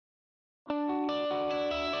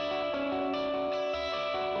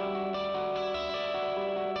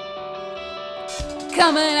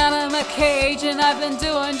Coming out of my cage and I've been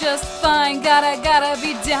doing just fine. Gotta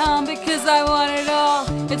be down because I want it all.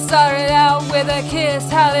 It started out with a kiss.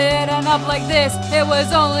 How did it end up like this? It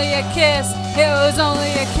was only a kiss. It was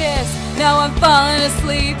only a kiss. Now I'm falling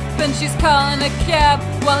asleep and she's calling a cab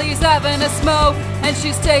while he's having a smoke and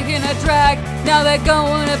she's taking a drag. Now they're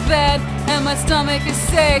going to bed and my stomach is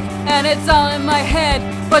sick and it's all in my head,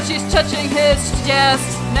 but she's touching his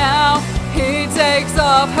chest. Now he takes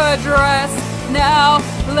off her dress. Now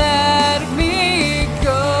let me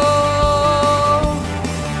go.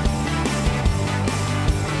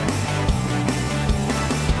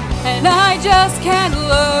 And I just can't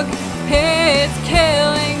look, it's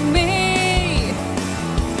killing me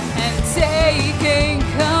and taking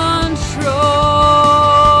control.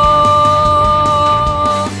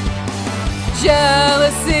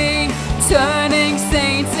 Jealousy turning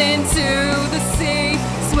saints into the sea,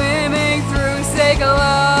 swimming through sacred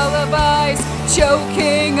lullabies,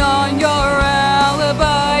 choking on your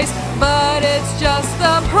alibis, but it's just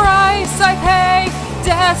the price I pay.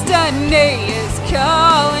 Destiny is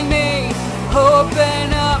calling me.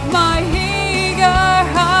 Open up my eager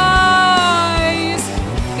eyes,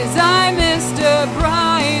 'cause I'm Mr.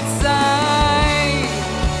 Brightside.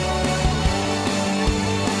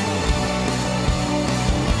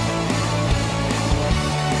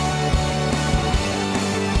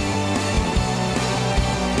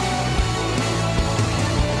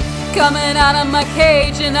 Coming out of my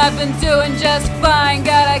cage and I've been doing just fine.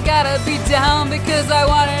 Gotta be down because I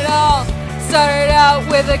want it all. Started out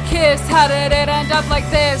with a kiss. How did it end up like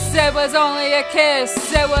this? It was only a kiss.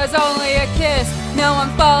 It was only a kiss. Now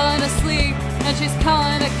I'm falling asleep and she's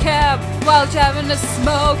calling a cab while she's having a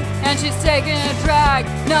smoke and she's taking a drag.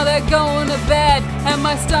 Now they're going to bed and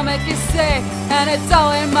my stomach is sick and it's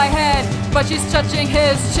all in my head, but she's touching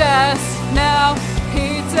his chest. Now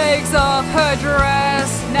he takes off her dress.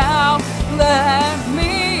 Now let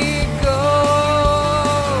me go.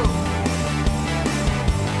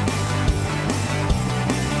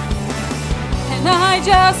 And I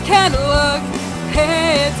just can't look,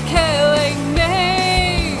 it's killing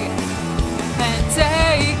me and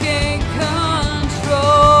taking control.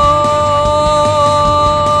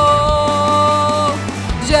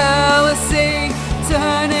 Jealousy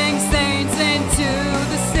turning saints into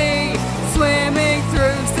the sea, swimming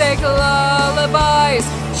through sacred lullabies,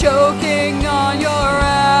 choking on your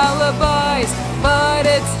alibis, but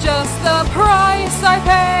it's just the price I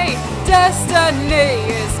pay. Destiny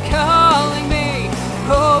is calling me.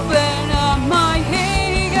 Open up my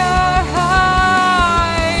eager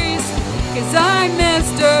eyes, 'cause I'm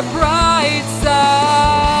Mr. Brightside.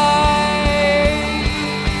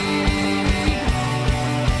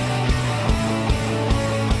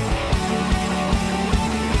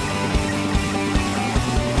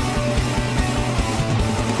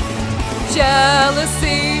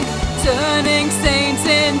 Jealousy turning saints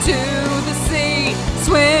into the sea,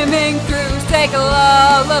 swimming through sacred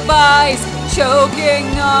lullabies, choking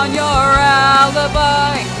on your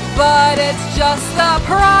alibi, but it's just the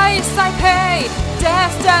price I pay.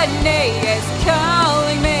 Destiny is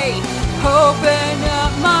calling me. Open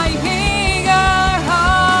up my eager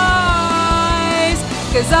eyes,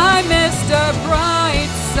 'cause I'm Mr. Bright.